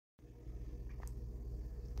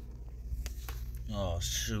Oh,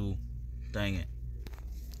 shoot. Dang it.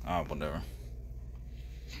 Whatever.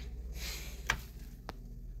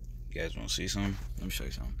 You guys want to see something? Let me show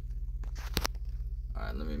you something.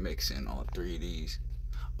 Alright, let me mix in all three of these.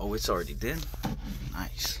 Oh, it's already done?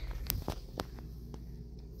 Nice.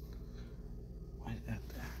 Why is that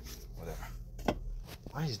there? Whatever.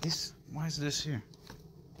 Why is this here?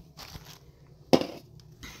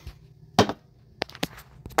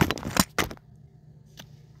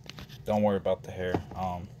 Don't worry about the hair.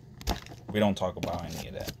 We don't talk about any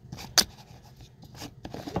of that.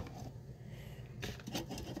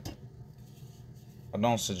 I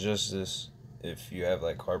don't suggest this if you have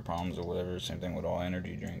like heart problems or whatever. Same thing with all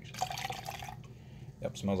energy drinks.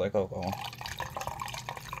 Yep, smells like alcohol.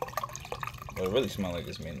 But it really smells like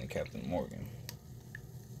it's made in Captain Morgan.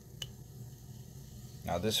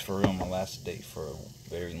 Now this for real my last date for a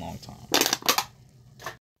very long time.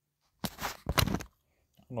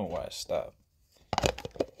 I don't know why I stopped.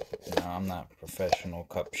 Now, I'm not a professional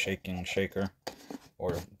cup shaker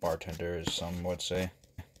or bartender, as some would say.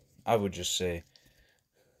 I would just say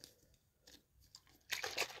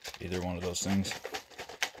either one of those things.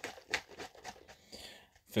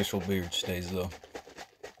 Official beard stays though.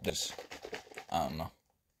 This, I don't know.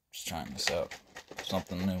 Just trying this out.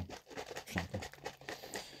 Something new. Something.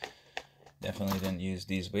 Definitely didn't use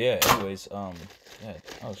these, but yeah. Anyways, yeah.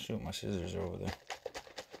 Oh shoot, my scissors are over there.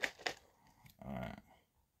 All right.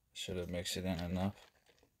 Should have mixed it in enough.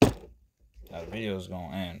 Now the video is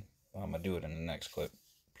gonna end. I'm gonna do it in the next clip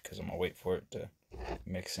because I'm gonna wait for it to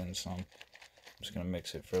mix in some. I'm just gonna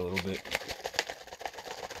mix it for a little bit.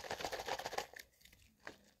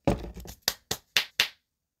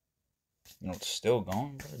 You know, it's still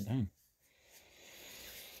going, but dang.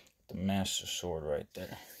 The master sword right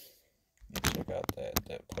there. Check out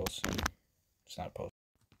that post. It's not a post.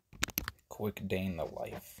 Quick day in the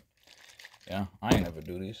life. Yeah, I ain't never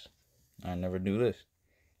do this. I never do this.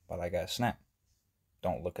 But I got snap.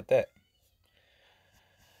 Don't look at that.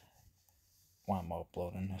 Why am I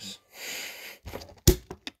uploading this?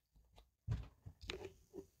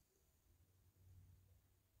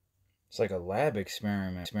 It's like a lab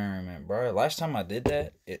experiment, bro. Last time I did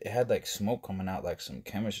that, it had like smoke coming out, like some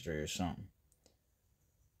chemistry or something.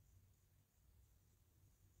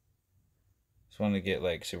 Just wanted to get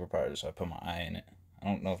like superpowers, so I put my eye in it. I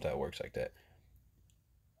don't know if that works like that.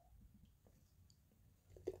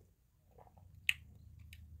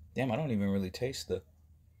 Damn, I don't even really taste the...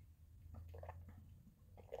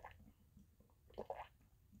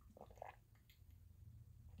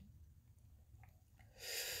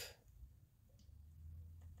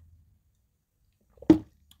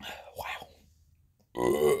 Wow.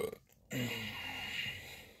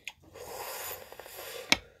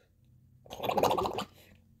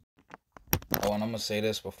 Oh, and I'm gonna say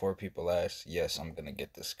this before people ask. Yes, I'm gonna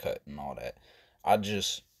get this cut and all that.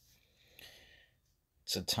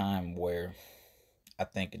 It's a time where I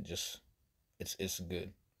think it's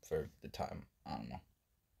good for the time. I don't know.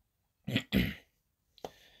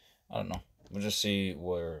 I don't know. We'll just see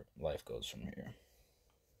where life goes from here.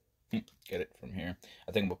 Get it from here.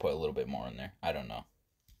 I think we'll put a little bit more in there. I don't know.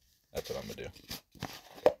 That's what I'm gonna do.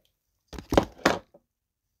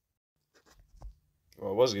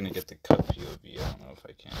 Well, I was gonna get the cup POV. I don't know if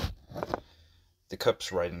I can. The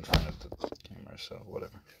cup's right in front of the camera, so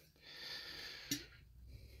whatever.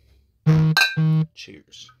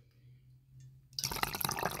 Cheers.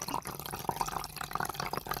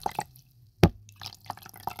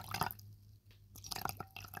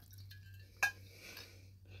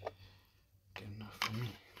 Good enough for me.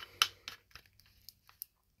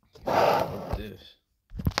 What's this?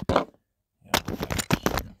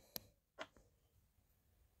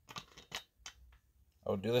 I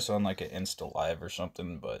would do this on like an Insta Live or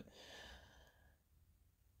something, but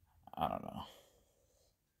I don't know.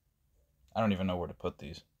 I don't even know where to put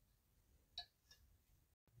these.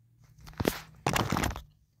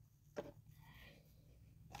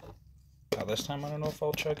 Now this time I don't know if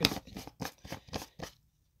I'll chug it.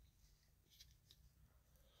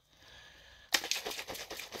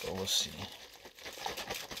 But we'll see.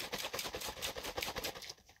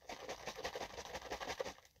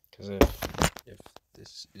 Because if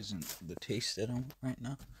this isn't the taste that I want right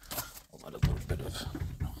now, I'll add a little bit of,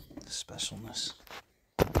 you know, the specialness.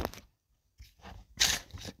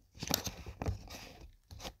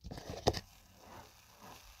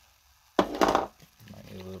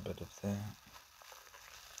 Might need a little bit of that.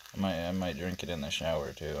 I might drink it in the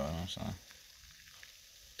shower too, honestly.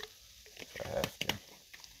 If I have to.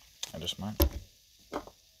 I just might.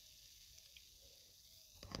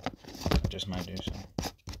 I just might do so.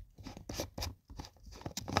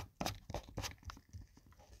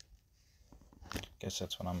 guess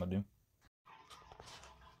that's what I'm gonna do.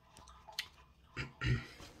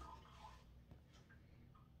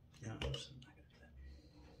 Yeah, I'm just not gonna do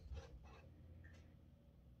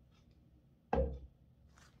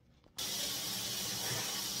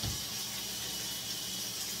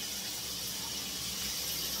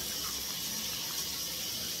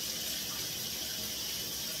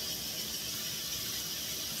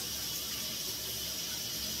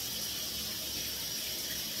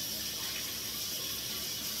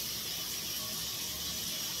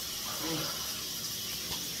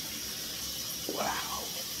Wow.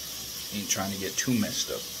 Ain't trying to get too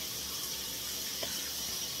messed up.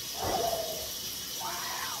 Wow.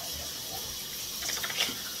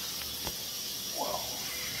 Whoa.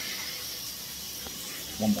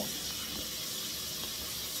 One more.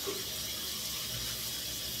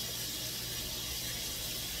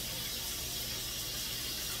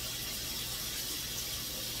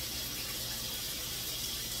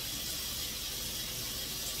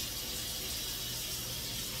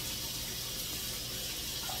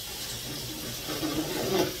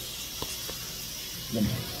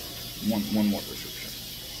 One more prescription.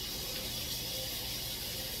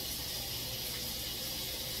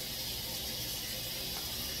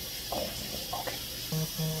 Oh, okay.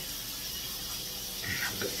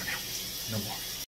 I'm good for now. No more.